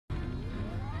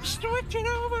Switching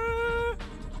over.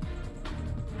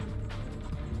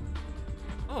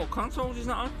 Oh, consoles is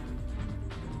not on.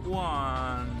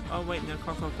 One. Oh wait, no,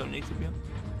 consoles don't need to be on.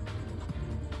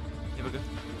 Here we go.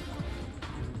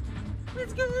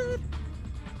 Let's go.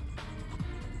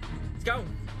 Let's go.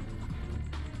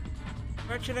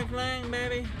 Ratchet and Clank,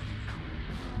 baby.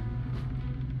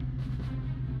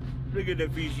 Look at the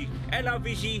fishy. Hello,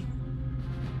 fishy.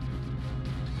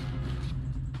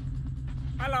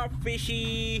 Hello,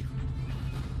 fishy.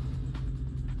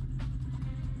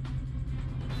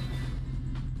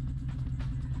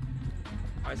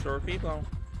 I saw people.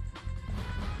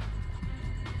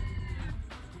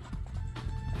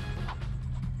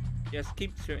 Yes,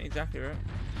 keep shooting. Exactly right.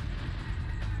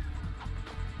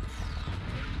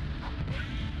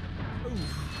 Ooh.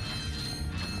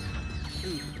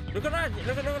 Look at that!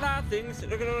 Look at all that things!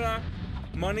 Look at all that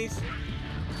monies.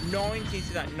 19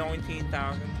 to that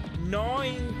 19,000.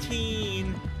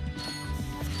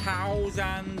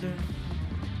 19,000.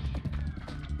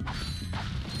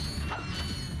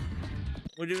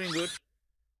 We're doing good.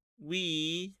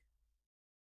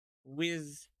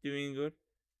 Wiz doing good.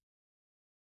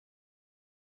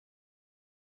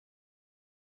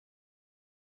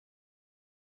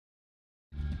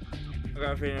 I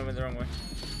got a feeling I went the wrong way.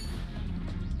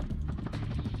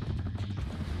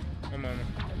 One moment.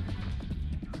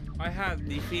 I had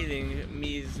the feeling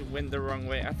Miz went the wrong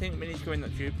way. I think we need to go in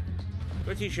that tube.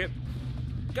 Go to your ship.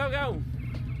 Go, go!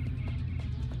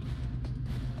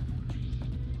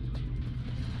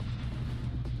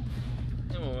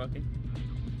 It won't working.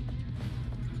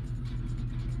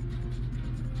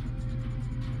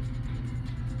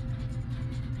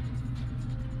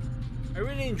 I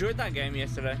really enjoyed that game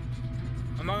yesterday.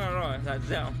 I'm not gonna lie, that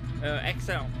Zell,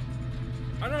 XL.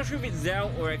 I'm not sure if it's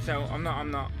Zell or XL. I'm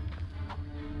not.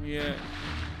 Yeah.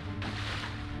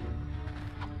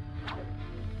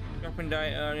 Shopping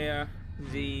day earlier.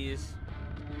 Z's.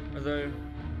 Although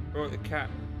brought the cat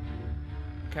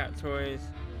toys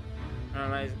and a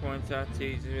laser pointer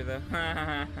teased with a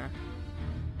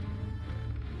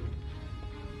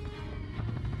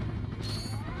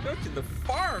Go to the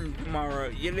farm tomorrow.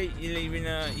 You're leaving.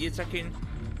 You're taking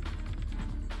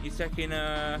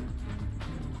no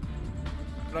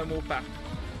more back.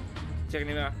 Taking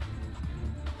him out.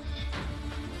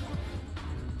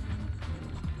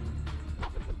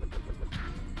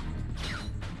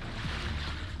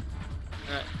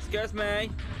 Excuse me.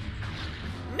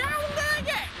 No, I'm gonna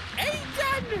get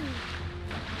eaten.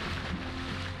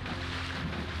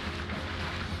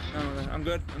 Oh, I'm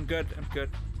good.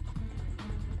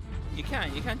 You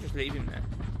can't just leave him there.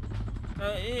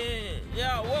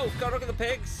 Yeah, whoa, go look at the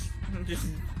pigs. Just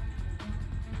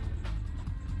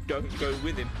don't go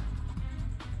with him.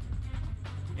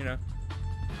 You know.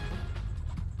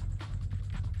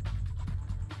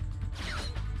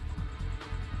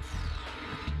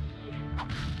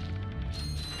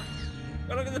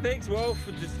 Go look at the pigs, Wolf.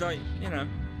 Just like, you know,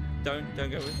 don't go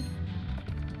with him.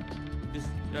 Just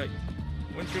like,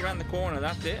 once you're around the corner,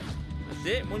 that's it. That's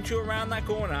it. Once you're around that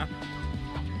corner,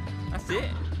 that's it.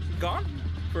 You're gone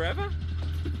forever.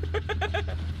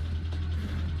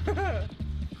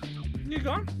 You're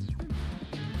gone.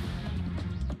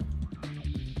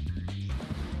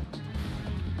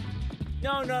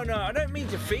 No. I don't mean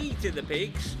to feed to the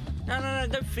pigs. No.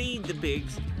 Don't feed the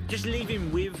pigs. Just leave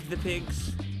him with the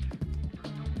pigs.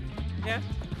 Yeah.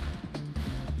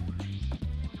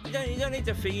 You don't need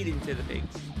to feed him to the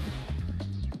pigs.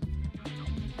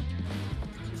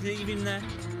 Just leave him there.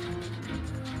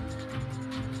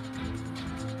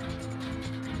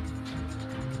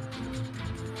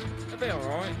 That'll be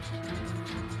alright.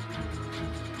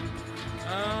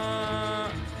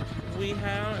 We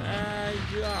have a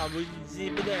job with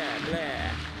blah blah.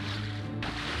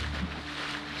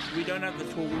 We don't have the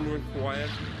tool required.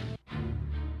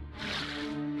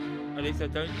 At least I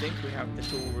don't think we have the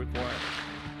tool required.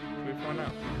 Can we find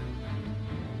out?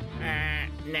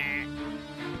 Nah.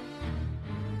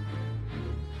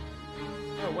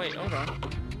 Oh wait, hold on.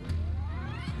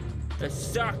 The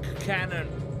suck cannon.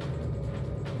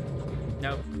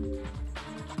 No.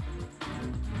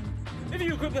 If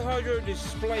you equip the hydro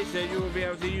displacer, you will be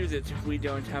able to use it. If we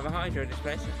don't have a hydro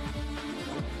displacer.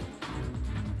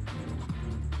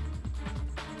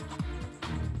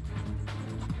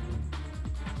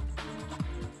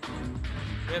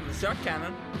 We have the suck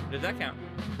cannon. Does that count?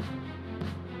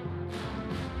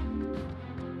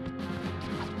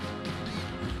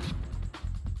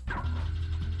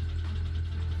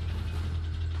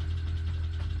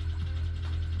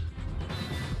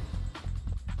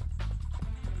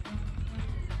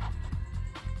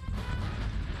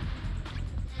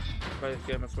 Play this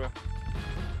game, I swear.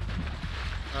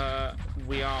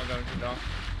 We are going to die.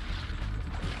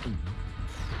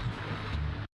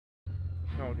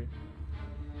 Told you.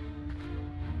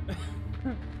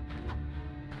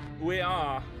 We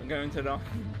are going to die.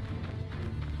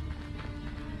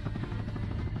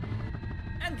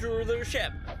 Enter the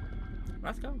ship.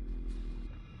 Let's go.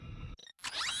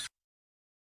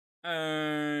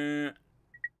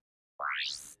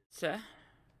 Sir,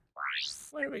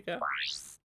 where do we go?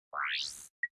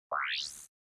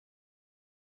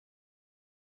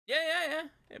 Yeah.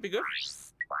 It'll be good.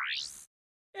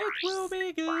 It will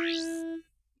be good.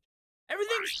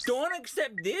 Everything's done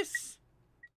except this.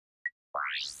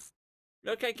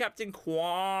 Locate Captain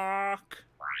Quark.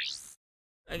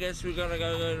 I guess we gotta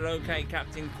go locate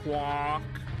Captain Quark.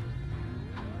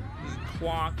 He's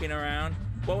quarking around.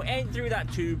 Well, ain't through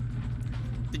that tube.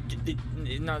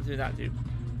 Not through that tube.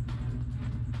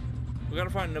 We gotta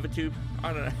find another tube.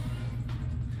 I don't know.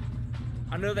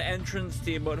 Another entrance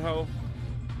to your butthole.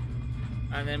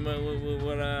 And then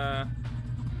we'll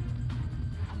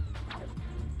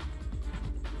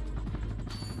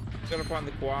gotta find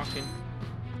the Quarking.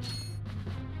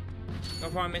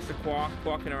 Gotta find Mr. Quark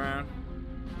walking around.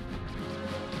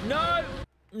 No!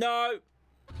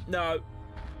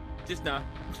 Just no.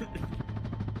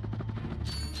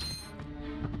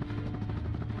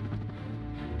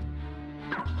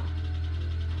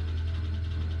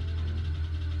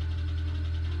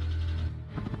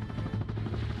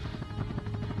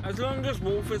 As long as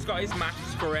Wolf has got his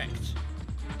maths correct,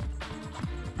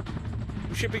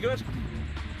 we should be good.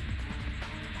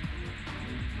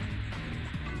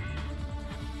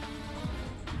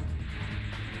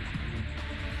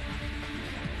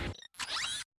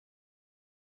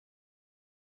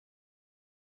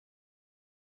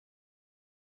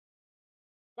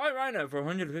 Buy Rhino for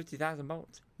 150,000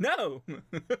 bolts. No!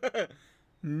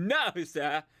 No,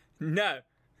 sir. No.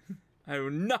 I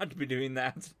will not be doing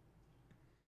that.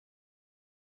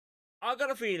 I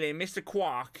got a feeling Mr.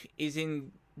 Quark is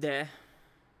in there.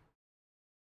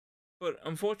 But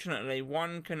unfortunately,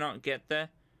 one cannot get there.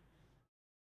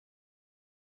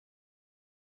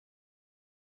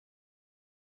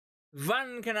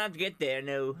 One cannot get there,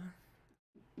 no.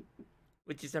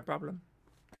 Which is a problem.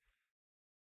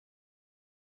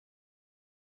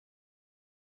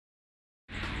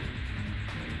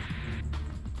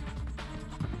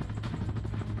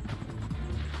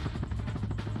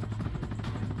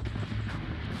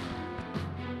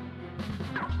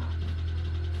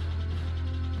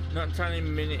 Not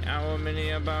telling our mini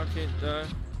about it though.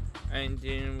 And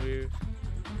dealing with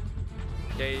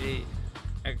daily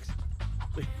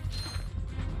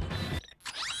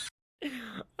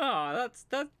oh, that's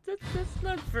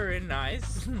not very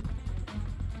nice.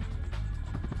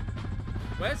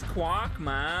 Where's Quark,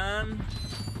 man?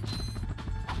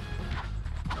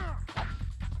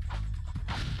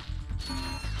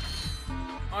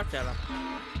 I'll tell him.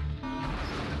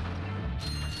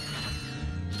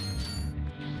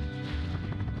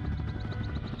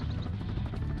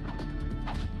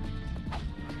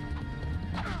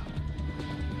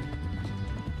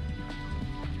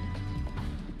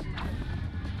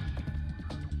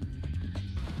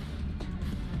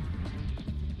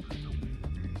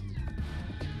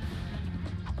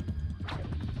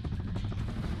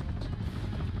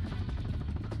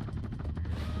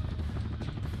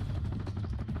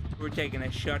 We're taking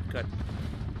a shortcut.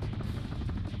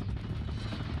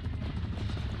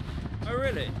 Oh,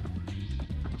 really?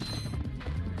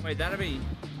 Wait, that'll be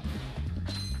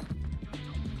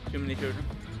too many children.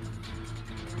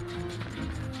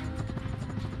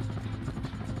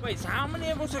 Wait, so how many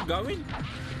of us are going?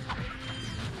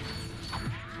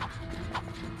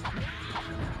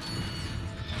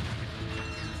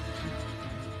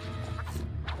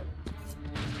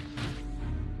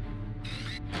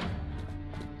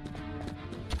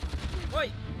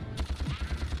 Wait.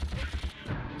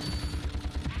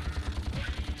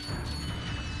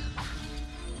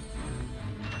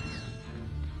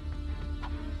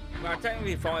 Well,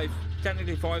 technically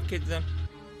five kids then.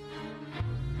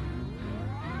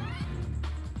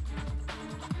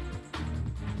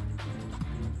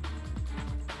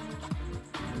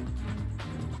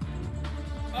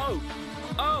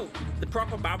 Oh, the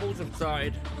proper babbles have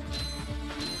started.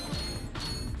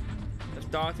 They've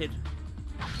started.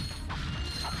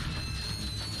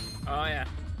 Oh yeah.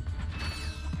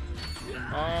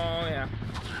 Oh yeah.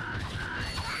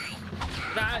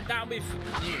 That'll be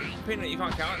Peanut. You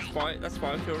can't count. That's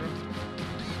five children.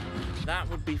 That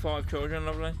would be 5 children.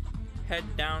 Lovely. Head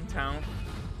downtown.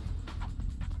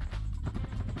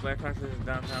 Where class is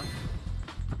downtown?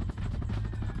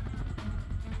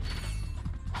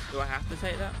 Do I have to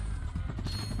take that?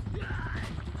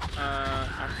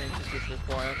 Authentic is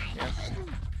required, yes.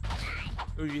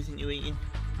 Who do you think you're eating?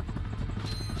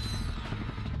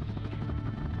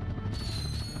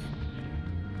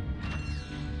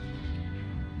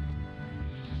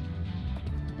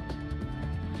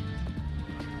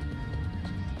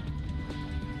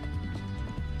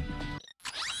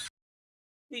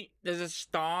 See, there's a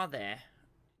star there.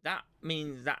 That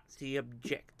means that's the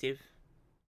objective.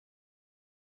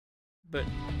 But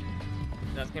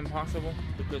that's impossible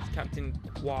because Captain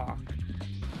Quark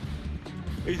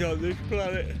is on this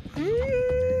planet.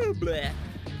 Bleh.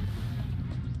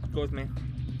 Goes me.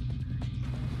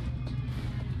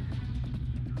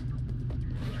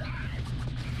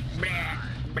 Bleh,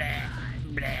 bleh,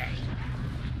 bleh.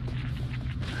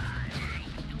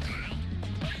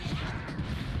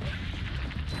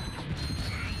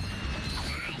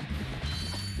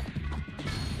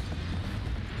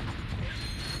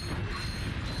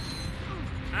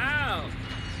 Ow!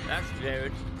 That's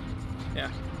weird.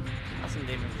 Yeah, that's some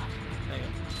demons. There you go.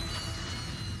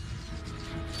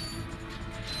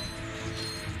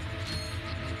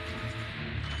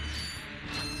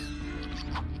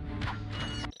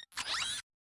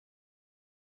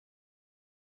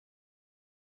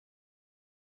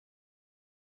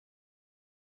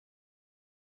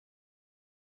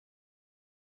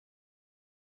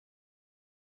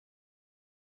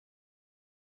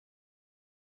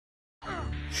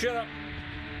 Shut up.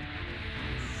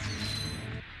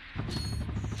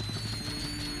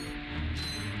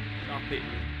 Stop it.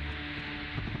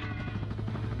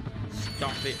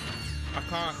 Stop it. I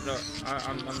can't look.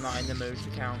 I'm not in the mood to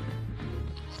count.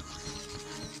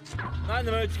 Not in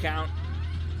the mood to count.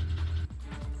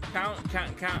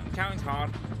 Counting's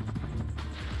hard.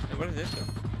 Hey, what is this though?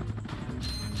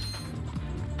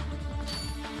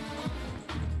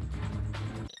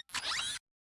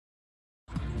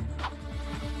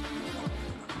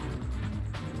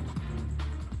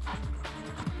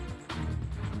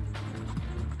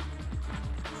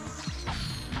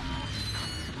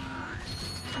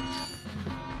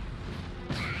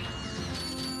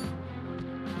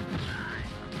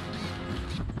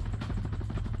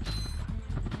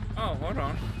 Oh, hold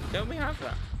on. Don't we have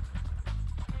that?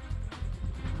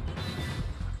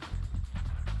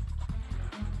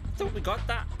 I thought we got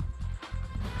that.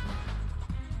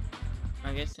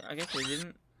 I guess we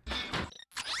didn't.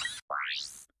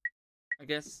 I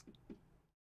guess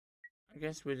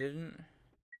we didn't.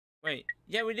 Wait,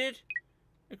 yeah we did.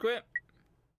 Equip.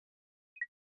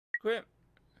 Equip.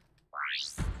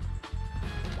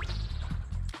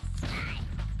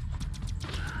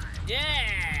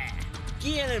 Yeah!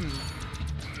 Get him!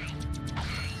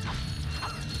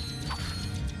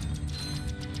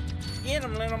 Get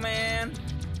him, little man!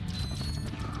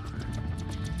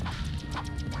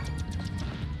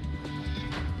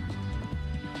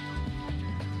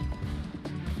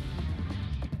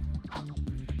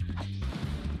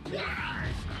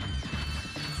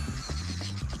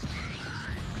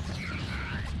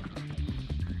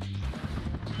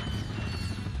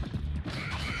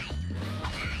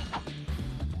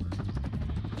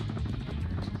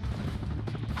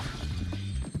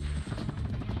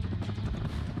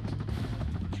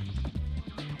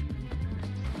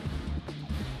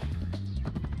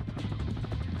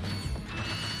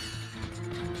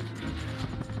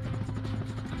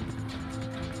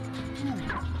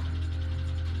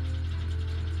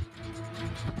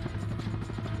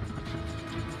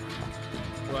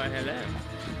 Why, hello.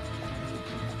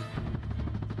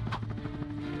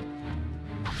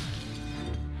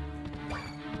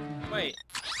 Wait.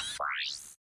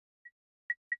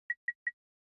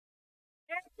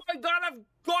 Oh my god, I've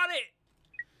got it!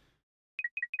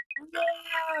 No!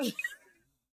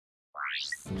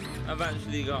 I've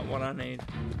actually got what I need.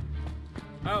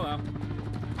 Oh well.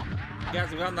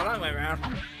 Guess we've gone the long way around.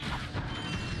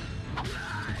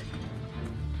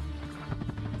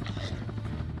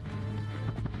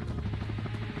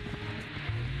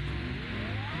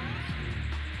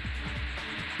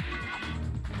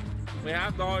 We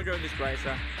have the hydro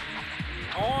displacer.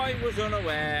 I was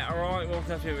unaware. Alright, Wolf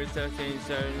Tattoo is 13,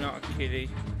 so not a kiddie.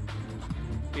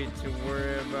 Kid to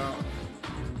worry about.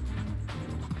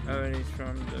 Oh, and he's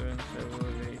from doing so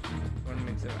will be one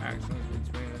mix of accents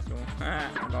between us all. Ah,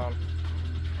 lol.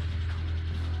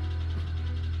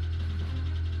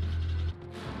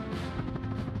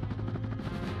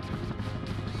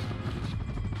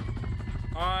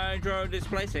 Hydro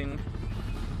displacing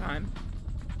time.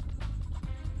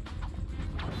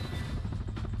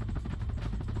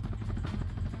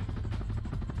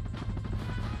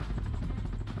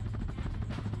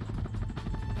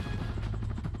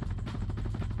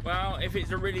 Well, if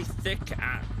it's a really thick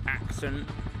accent,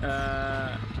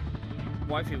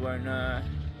 wifey won't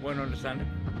understand it.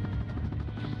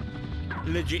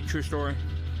 Legit true story.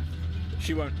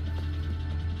 She won't.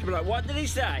 She'll be like, what did he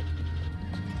say?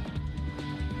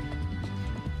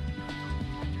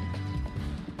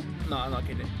 No, I'm not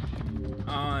kidding.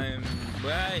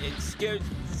 Well, excuse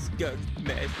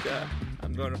me, sir.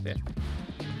 I'm going up here.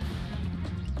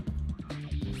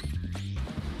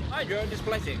 I enjoyed this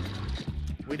blessing.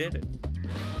 We did it.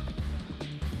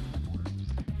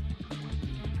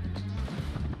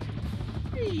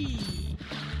 Hey.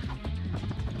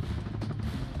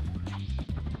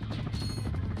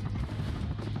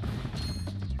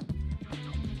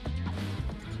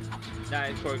 Nah,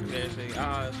 it's quite clear. That's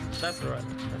alright. That's alright.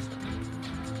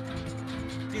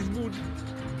 It's good.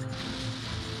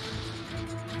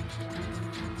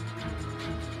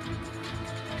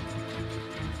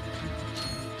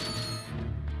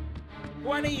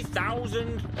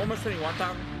 $20,000, almost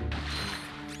 21,000.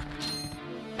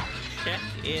 Check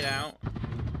it out.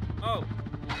 Oh.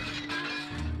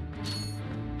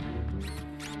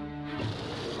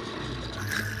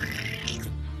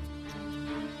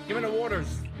 Give me the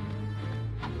waters.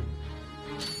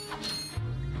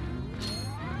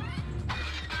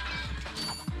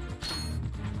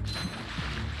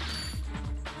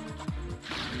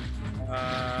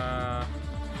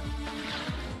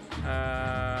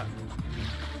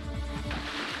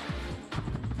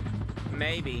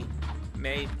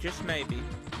 Maybe, just maybe,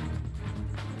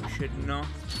 we should not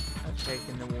have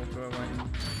taken the water away.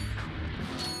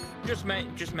 Just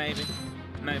maybe.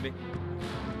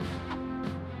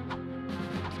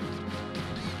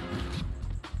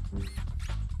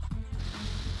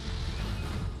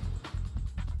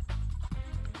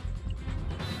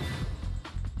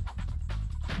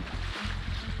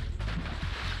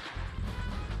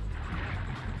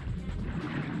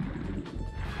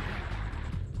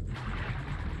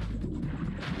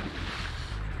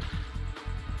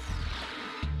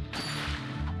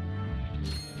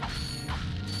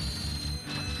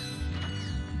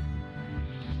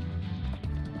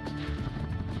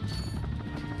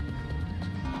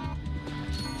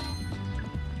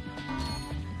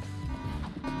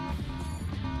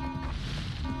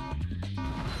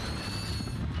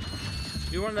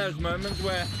 You're one of those moments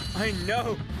where I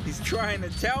know he's trying to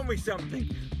tell me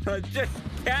something, but I just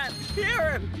can't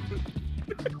hear him.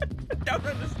 I don't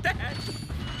understand.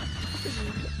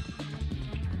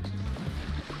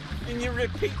 Can you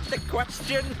repeat the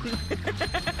question?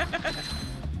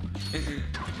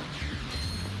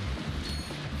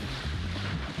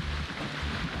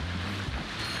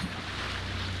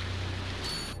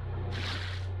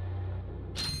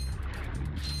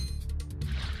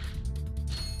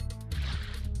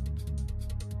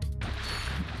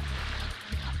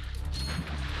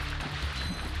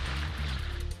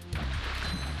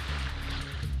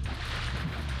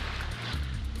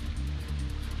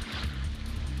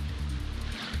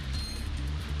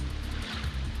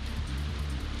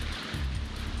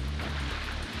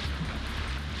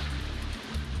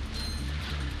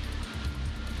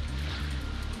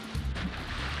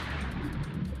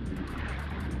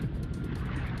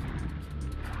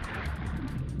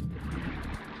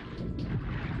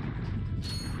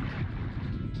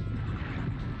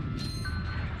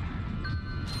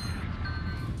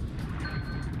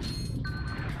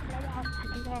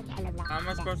 How am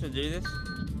I supposed to do this?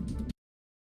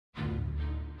 I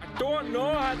don't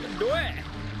know how to do it.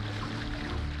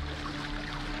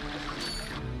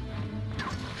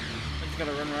 I just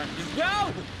gotta run right. Just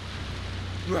go!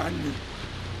 Run!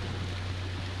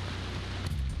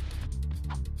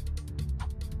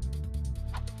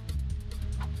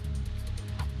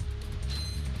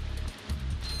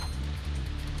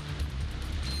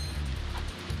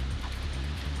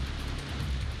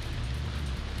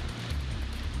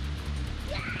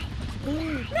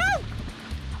 No!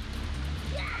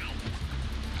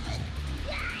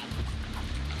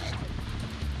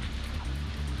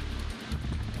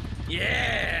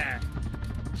 Yeah!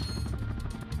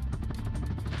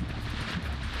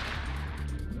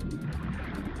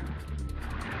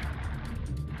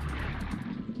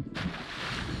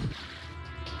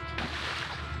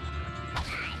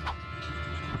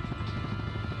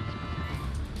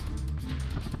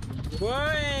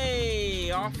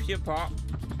 Way off your pop.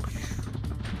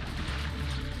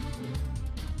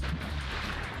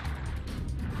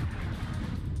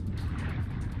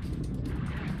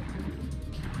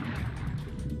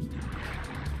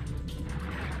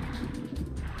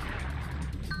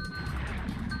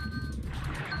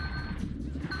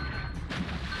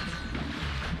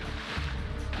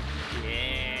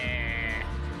 Yeah.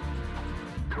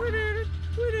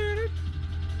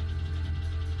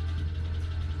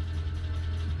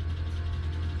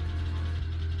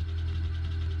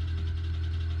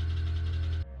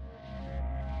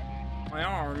 My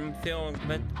arm feels a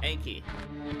bit achy.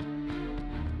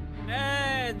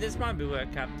 This might be where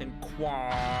Captain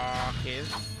Quark is.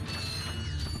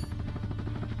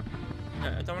 No,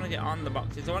 I don't want to get on the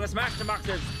boxes. I want to smash the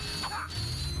boxes.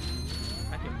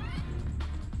 Thank you.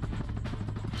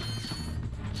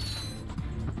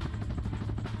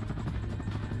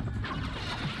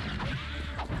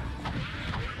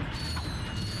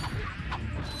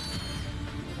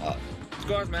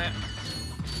 Scores, mate.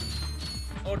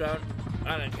 Or don't.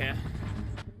 I don't care.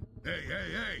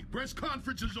 Hey, press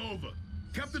conference is over.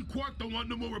 Captain Quark don't want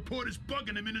no more reporters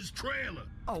bugging him in his trailer.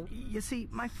 Oh, you see,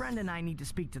 my friend and I need to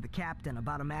speak to the captain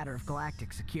about a matter of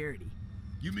galactic security.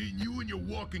 You mean you and your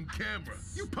walking camera?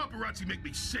 You paparazzi make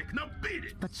me sick. Now beat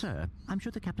it! But, sir, I'm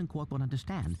sure the Captain Quark will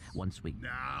understand once we...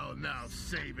 Now,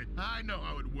 save it. I know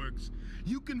how it works.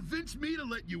 You convince me to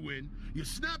let you in, you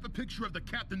snap a picture of the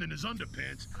captain in his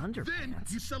underpants, then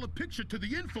you sell a picture to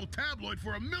the info tabloid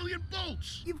for $1 million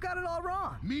volts. You've got it all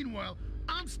wrong. Meanwhile,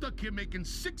 I'm stuck here making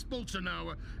 6 volts an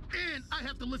hour, and I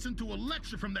have to listen to a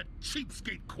lecture from that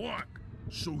cheapskate Quark.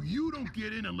 So you don't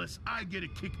get in unless I get a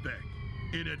kickback.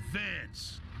 In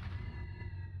advance.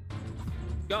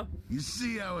 Go. You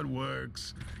see how it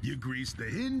works? You grease the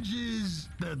hinges,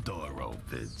 the door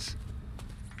opens.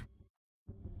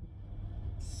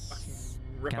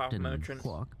 Rip off Captain merchant.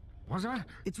 Quark? What's that?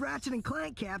 It's Ratchet and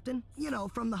Clank, Captain. You know,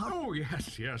 from the Oh,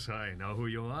 yes, I know who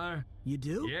you are. You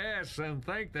do? Yes, and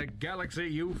thank the galaxy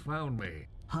you found me.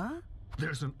 Huh?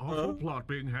 There's an awful plot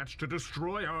being hatched to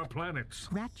destroy our planets.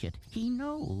 Ratchet, he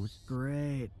knows.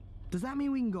 Great. Does that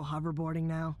mean we can go hoverboarding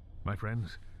now? My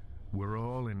friends, we're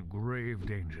all in grave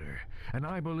danger, and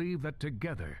I believe that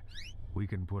together we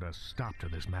can put a stop to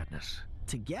this madness.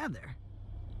 Together?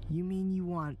 You mean you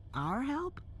want our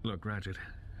help? Look, Ratchet,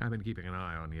 I've been keeping an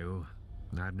eye on you.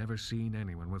 I've never seen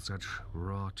anyone with such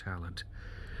raw talent.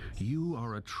 You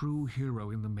are a true hero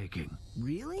in the making.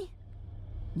 Really?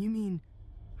 You mean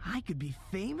I could be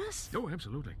famous? Oh,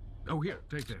 absolutely. Oh, here,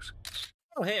 take this.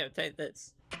 Oh, here, take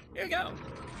this. Here you go.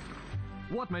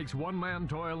 What makes one man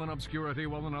toil in obscurity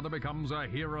while another becomes a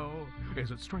hero?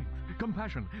 Is it strength,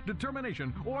 compassion,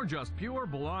 determination, or just pure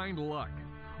blind luck?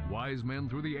 Wise men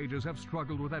through the ages have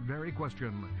struggled with that very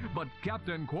question, but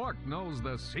Captain Quark knows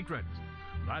the secret.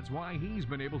 That's why he's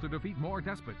been able to defeat more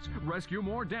despots, rescue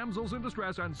more damsels in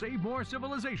distress, and save more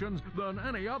civilizations than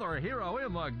any other hero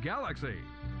in the galaxy.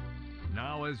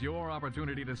 Now is your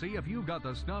opportunity to see if you've got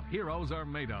the stuff heroes are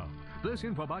made of. This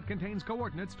infobot contains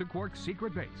coordinates to Quark's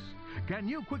secret base. Can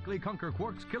you quickly conquer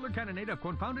Quark's killer cannonade of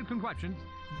confounded contraptions?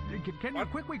 Can you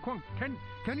quickly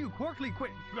can you Quarkly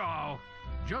quick? Oh,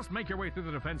 just make your way through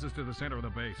the defenses to the center of the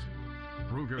base.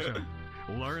 Prove yourself,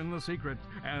 learn the secret,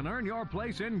 and earn your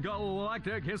place in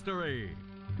galactic history.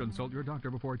 Consult your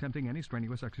doctor before attempting any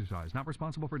strenuous exercise. Not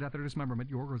responsible for death or dismemberment.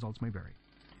 Your results may vary.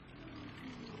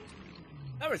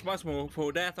 Not responsible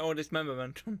for death or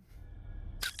dismemberment.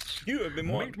 You have been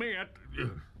warned.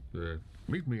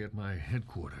 Meet me at my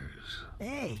headquarters.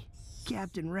 Hey,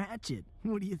 Captain Ratchet,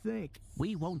 what do you think?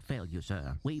 We won't fail you,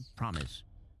 sir. We promise.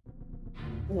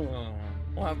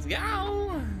 Let's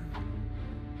go!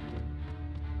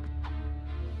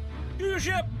 To your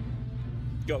ship!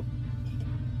 Go.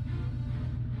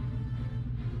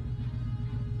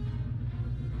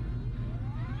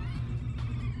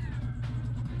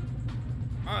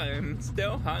 I'm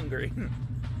still hungry.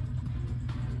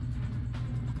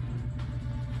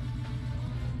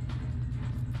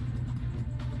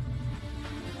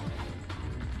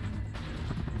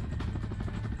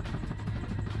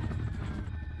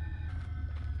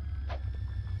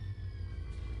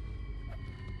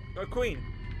 Oh, Queen,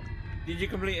 did you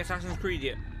complete Assassin's Creed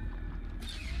yet?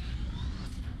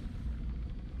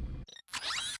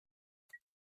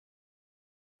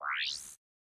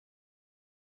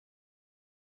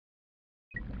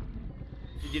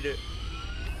 Did you do it?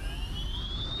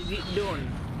 Is it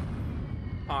done?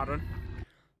 Pardon?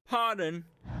 Pardon?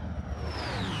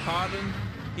 Pardon?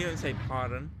 You don't say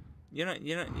pardon. You're not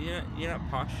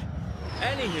posh.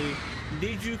 Anywho,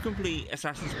 did you complete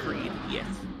Assassin's Creed? Yes.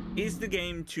 Is the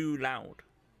game too loud?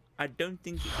 I don't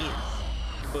think it is,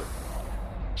 but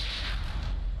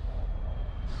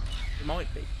it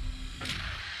might be.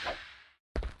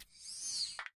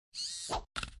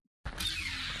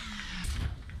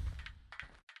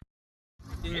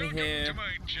 In here, to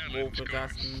my challenge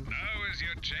course. Now is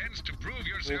your chance to prove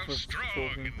yourself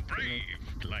strong and brave,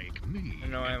 like me.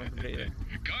 No, I haven't completed it.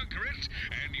 Conquer it,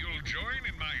 and you'll join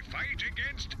in my fight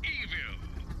against evil.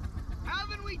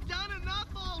 Haven't we done enough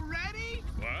already?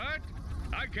 What?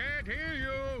 I can't hear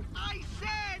you. I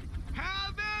said,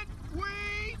 haven't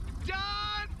we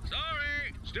done?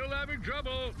 Sorry, still having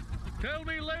trouble. Tell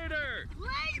me later.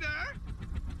 Later?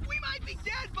 We might be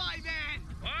dead by then.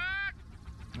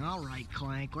 What? All right,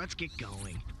 Clank, let's get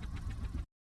going.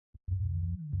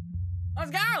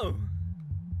 Let's go!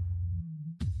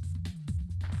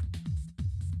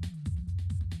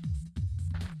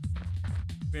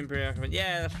 Been pretty accurate.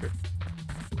 Yeah, that's true.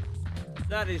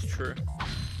 That is true.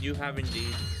 You have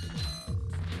indeed.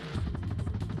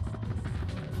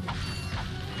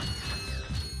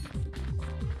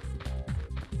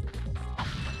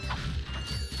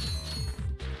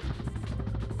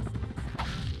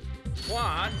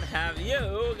 What have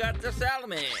you got to sell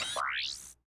me?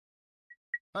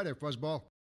 Hi there, Fuzzball.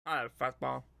 Hi,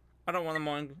 fastball. I don't want the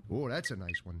mine. Oh, that's a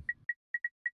nice one.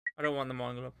 I don't want the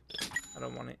mine glove. I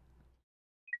don't want it.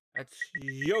 It's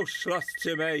useless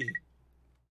to me.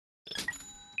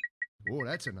 Oh,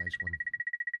 that's a nice one.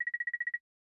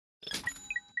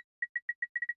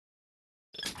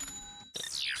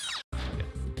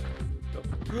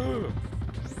 Go.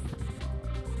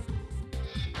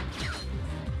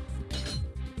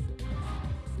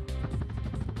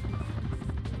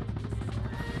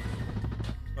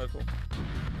 Rifle.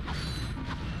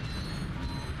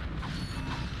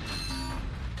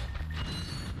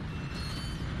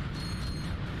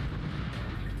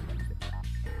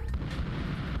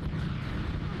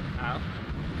 Ow.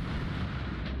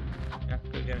 Yeah,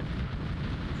 go get it.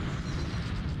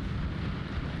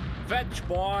 Fetch,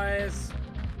 boys!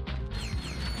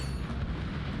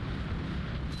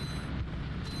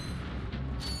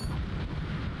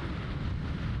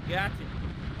 Got you.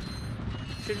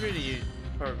 Should really use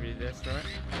probably this, right?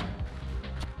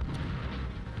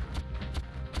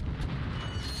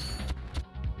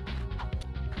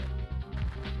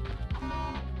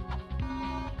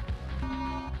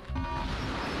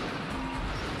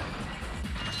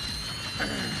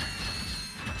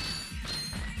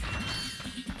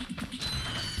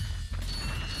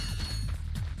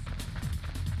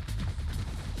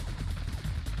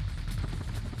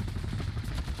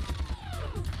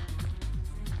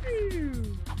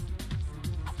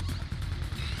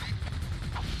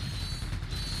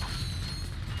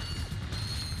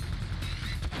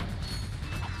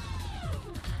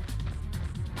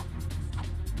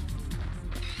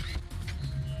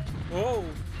 Whoa!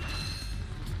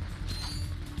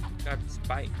 Got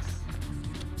spikes.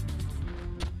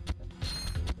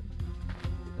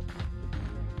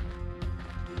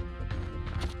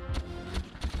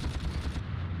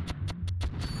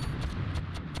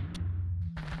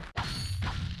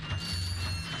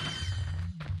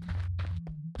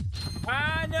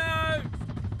 Ah, no!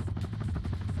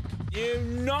 You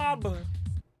knob!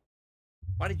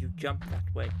 Why did you jump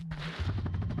that way?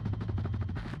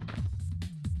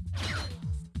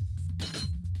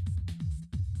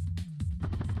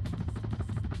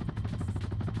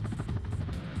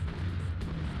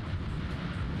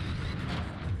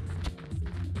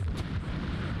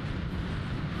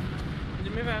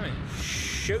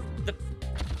 Shoot the...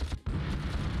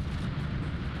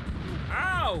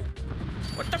 Ow!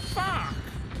 What the fuck?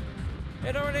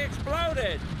 It already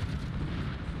exploded!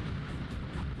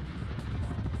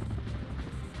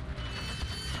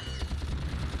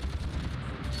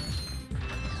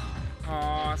 Oh,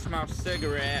 I smell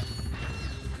cigarette.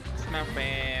 I smell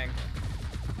bag.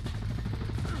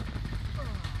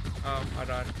 Oh, I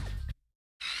died.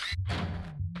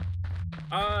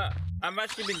 I've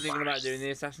actually been thinking about doing the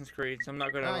Assassin's Creed, so I'm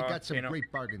not gonna lie. I got some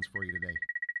great bargains for you today.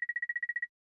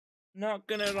 Not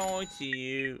gonna lie to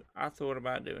you, I thought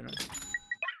about doing them.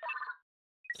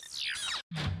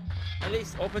 At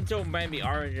least up until maybe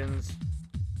Origins.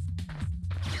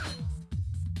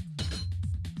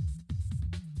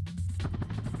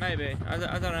 Maybe, I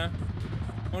don't know.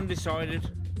 Undecided.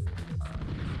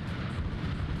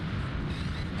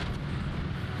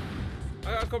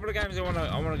 I got a couple of games I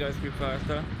wanna go through first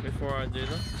though, before I do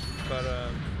them. But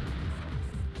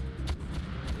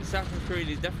Assassin's Creed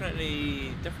is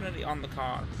definitely on the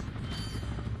cards.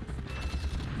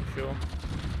 For sure.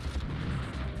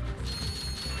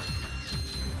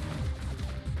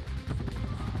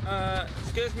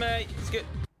 Excuse me,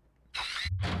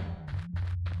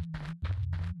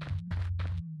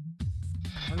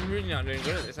 I'm really not doing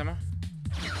good at this, am I?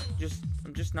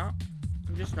 I'm just not.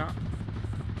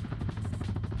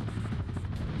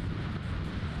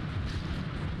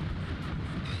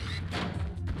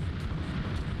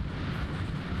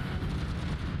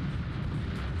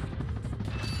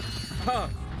 Huh,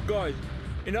 guys,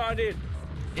 you know what I did?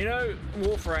 You know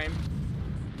Warframe?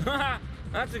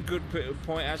 That's a good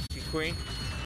point actually, Queen.